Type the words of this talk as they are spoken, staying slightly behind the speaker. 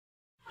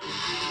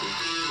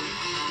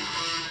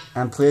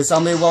And please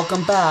help me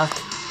welcome back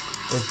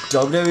with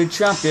WWE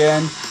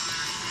Champion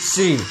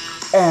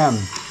CM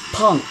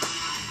Punk.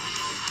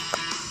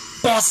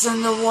 Best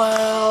in the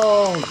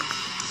world!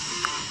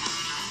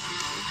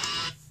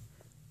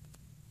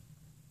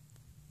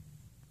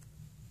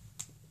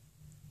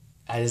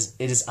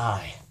 It is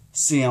I,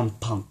 CM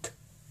Punk,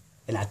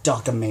 and at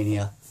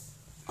Darkomania,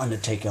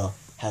 Undertaker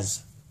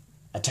has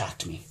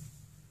attacked me.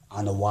 I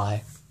don't know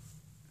why,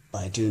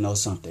 but I do know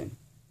something.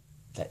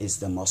 That is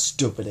the most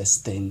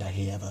stupidest thing that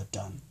he ever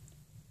done.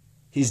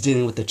 He's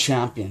dealing with the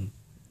champion,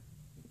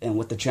 and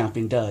what the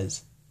champion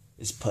does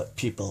is put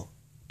people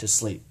to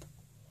sleep.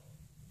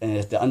 And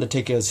if the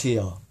Undertaker is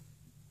here,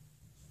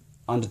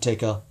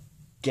 Undertaker,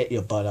 get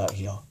your butt out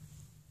here.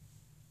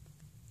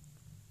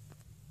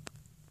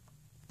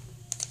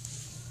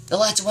 The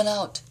lights went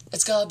out.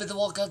 It's gotta be the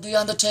walk of the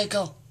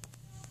Undertaker.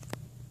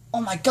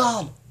 Oh my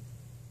god!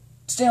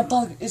 CM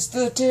Punk is to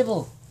the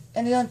table,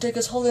 and the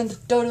Undertaker's holding the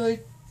WWE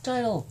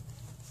title.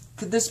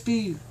 Could this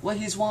be what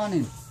he's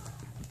wanting?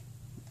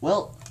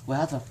 Well, we'll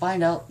have to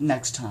find out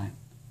next time.